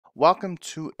welcome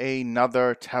to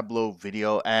another Tableau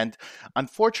video. And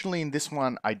unfortunately, in this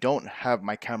one, I don't have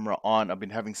my camera on. I've been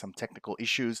having some technical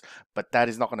issues, but that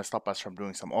is not going to stop us from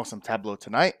doing some awesome Tableau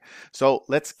tonight. So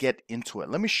let's get into it.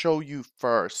 Let me show you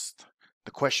first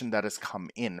the question that has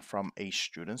come in from a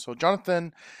student. So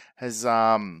Jonathan has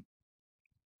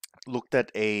looked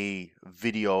at a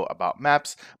video about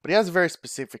maps, but he has a very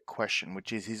specific question,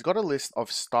 which is he's got a list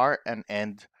of start and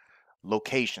end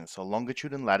locations, so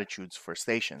longitude and latitudes for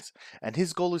stations. And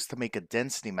his goal is to make a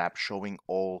density map showing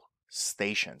all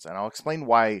stations. And I'll explain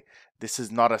why this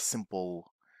is not a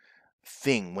simple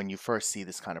thing when you first see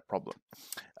this kind of problem.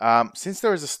 Since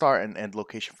there is a start and end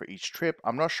location for each trip,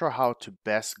 I'm not sure how to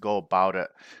best go about it.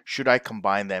 Should I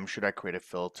combine them? Should I create a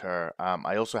filter?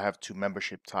 I also have two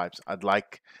membership types. I'd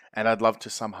love to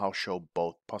somehow show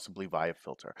both, possibly via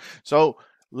filter. So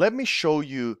let me show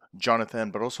you, Jonathan,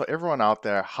 but also everyone out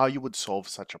there, how you would solve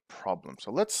such a problem.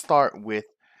 So let's start with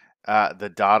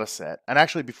the data set. And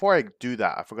actually, before I do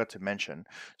that, I forgot to mention.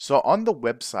 So on the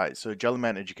website, so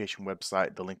Jellyman Education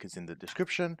website, the link is in the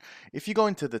description. If you go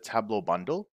into the Tableau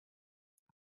bundle,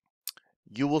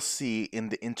 you will see in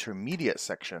the intermediate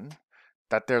section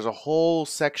that there's a whole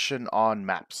section on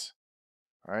maps.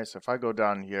 All right, so if I go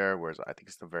down here, I think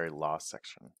it's the very last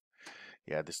section.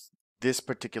 Yeah, this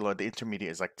particular, the intermediate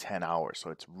is like 10 hours,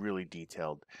 so it's really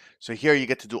detailed. So here you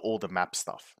get to do all the map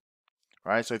stuff.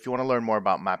 All right, so if you want to learn more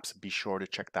about maps, be sure to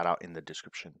check that out in the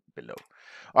description below.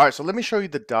 All right, so let me show you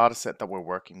the data set that we're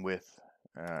working with.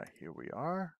 Here we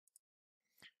are.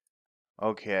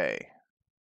 Okay,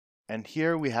 and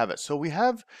here we have it. So we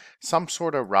have some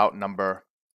sort of route number,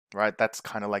 right? That's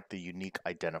kind of like the unique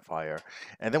identifier.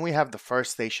 And then we have the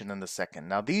first station and the second.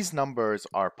 Now these numbers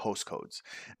are postcodes.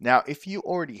 Now, if you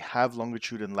already have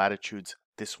longitude and latitudes,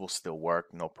 this will still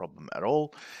work, no problem at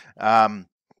all.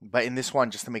 But in this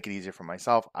one, just to make it easier for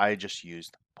myself, I just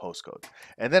used postcode.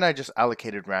 And then I just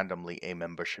allocated randomly a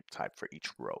membership type for each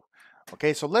row.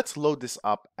 Okay, so let's load this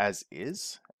up as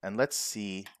is, and let's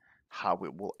see how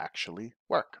it will actually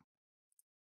work.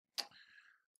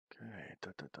 Okay,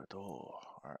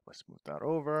 all right, let's move that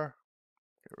over.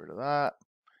 Get rid of that.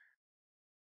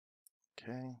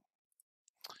 Okay,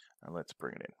 and let's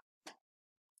bring it in.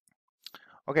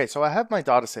 Okay, so I have my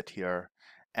data set here,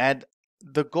 and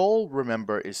the goal,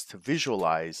 remember, is to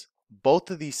visualize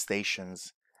both of these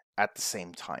stations at the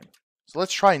same time. So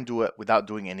let's try and do it without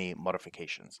doing any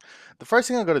modifications. The first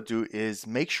thing I'm going to do is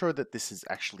make sure that this is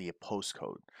actually a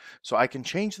postcode. So I can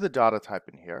change the data type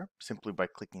in here simply by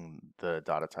clicking the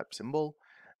data type symbol,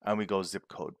 and we go zip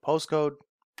code postcode.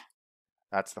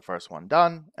 That's the first one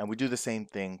done, and we do the same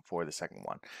thing for the second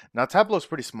one. Now Tableau is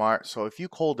pretty smart, so if you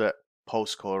called it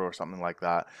postcode or something like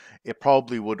that, it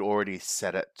probably would already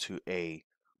set it to a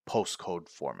postcode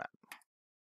format.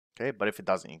 Okay, but if it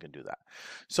doesn't, you can do that.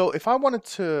 So if I wanted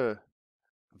to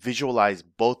visualize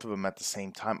both of them at the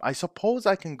same time, I suppose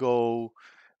I can go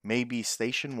maybe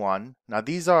station 1. Now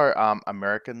these are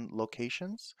American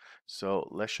locations, so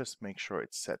let's just make sure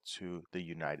it's set to the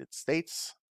United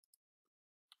States.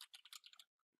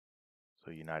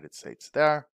 So United States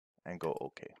there, and go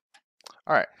OK.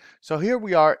 All right, so here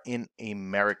we are in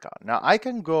America. Now I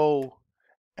can go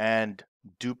and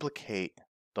duplicate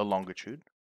the longitude.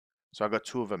 So I got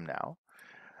 2 of them now.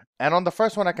 And on the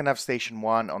first one, I can have station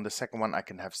 1. On the second one, I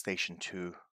can have station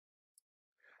 2.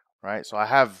 Right, so I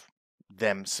have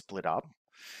them split up.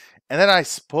 And then I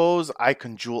suppose I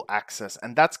can dual access,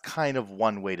 and that's kind of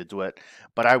one way to do it.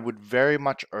 But I would very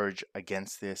much urge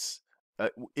against this.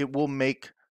 It will make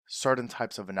certain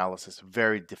types of analysis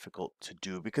very difficult to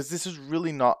do because this is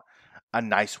really not a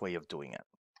nice way of doing it.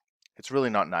 It's really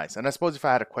not nice. And I suppose if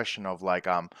I had a question of like,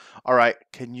 all right,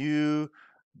 can you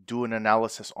do an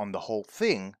analysis on the whole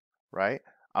thing, right?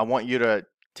 I want you to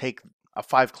take a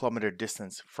 5-kilometer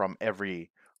distance from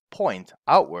every point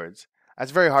outwards.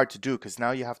 That's very hard to do because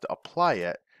now you have to apply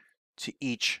it to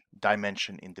each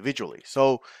dimension individually.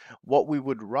 So what we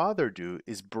would rather do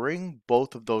is bring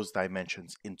both of those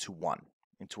dimensions into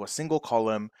a single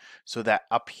column, so that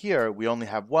up here we only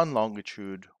have one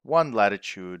longitude, one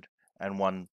latitude, and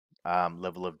one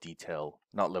level of detail,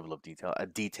 a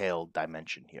detailed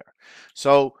dimension here.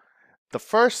 So the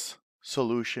first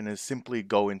solution is simply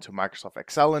go into Microsoft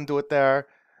Excel and do it there.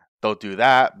 Don't do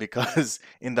that because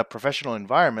in the professional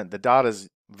environment, the data is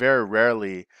very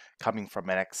rarely coming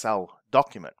from an Excel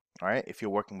document, right? If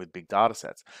you're working with big data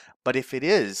sets. But if it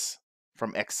is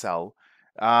from Excel,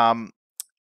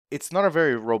 it's not a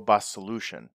very robust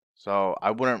solution. So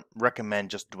I wouldn't recommend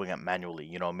just doing it manually.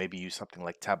 You know, maybe use something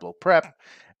like Tableau Prep.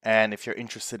 And if you're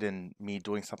interested in me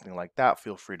doing something like that,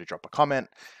 feel free to drop a comment.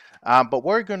 But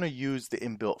we're going to use the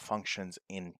inbuilt functions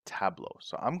in Tableau.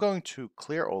 So I'm going to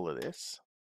clear all of this.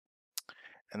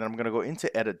 And then I'm going to go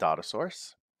into Edit Data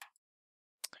Source.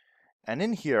 And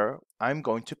in here, I'm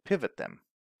going to pivot them.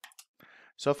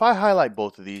 So if I highlight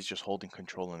both of these, just holding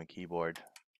Control on the keyboard,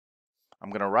 I'm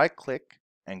going to right click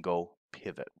and go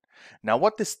Pivot. Now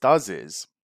what this does is,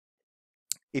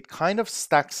 it kind of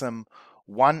stacks them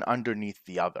one underneath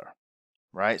the other,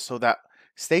 right? So that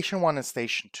Station 1 and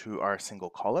Station 2 are a single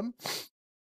column.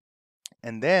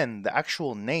 And then the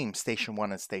actual name Station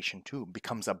 1 and Station 2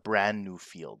 becomes a brand new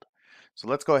field. So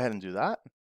let's go ahead and do that.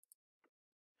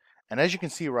 And as you can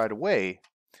see right away,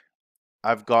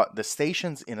 I've got the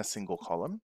stations in a single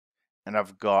column, and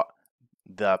I've got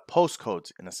the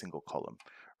postcodes in a single column,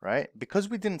 right? Because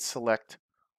we didn't select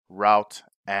route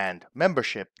and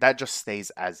membership, that just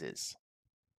stays as is.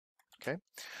 Okay,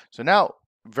 so now,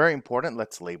 very important,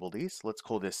 let's label these. Let's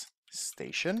call this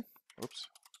station. Oops.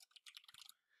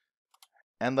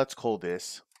 And let's call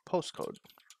this postcode.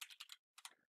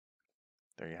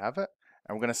 There you have it.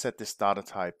 And we're going to set this data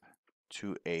type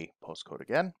to a postcode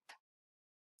again.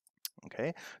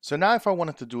 Okay, so now if I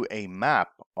wanted to do a map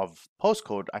of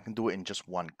postcode, I can do it in just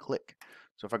one click.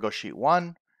 So if I go sheet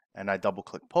 1 and I double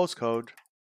click postcode,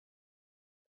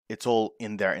 it's all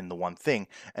in there in the one thing.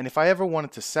 And if I ever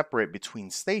wanted to separate between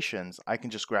stations, I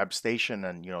can just grab station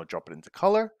and, drop it into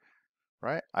color,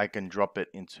 right? I can drop it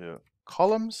into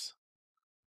columns,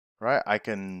 right? I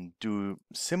can do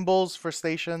symbols for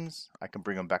stations. I can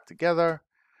bring them back together,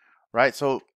 right?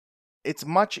 So it's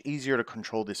much easier to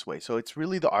control this way. So it's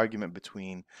really the argument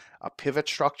between a pivot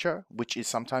structure, which is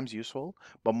sometimes useful,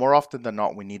 but more often than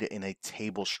not, we need it in a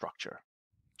table structure.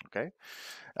 Okay.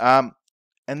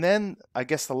 And then I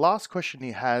guess the last question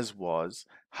he has was,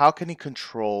 how can he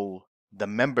control the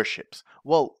memberships?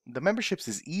 Well, the memberships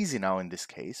is easy now in this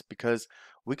case because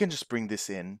we can just bring this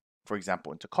in, for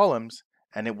example, into columns,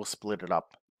 and it will split it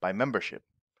up by membership,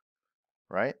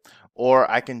 right? Or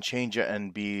I can change it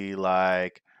and be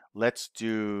like, let's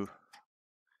do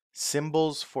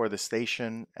symbols for the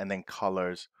station and then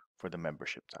colors for the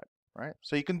membership type, right?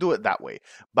 So you can do it that way.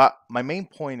 But my main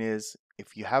point is,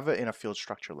 if you have it in a field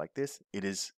structure like this, it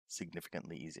is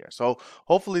significantly easier. So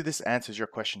hopefully this answers your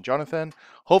question, Jonathan.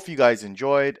 Hope you guys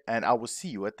enjoyed, and I will see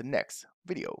you at the next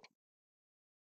video.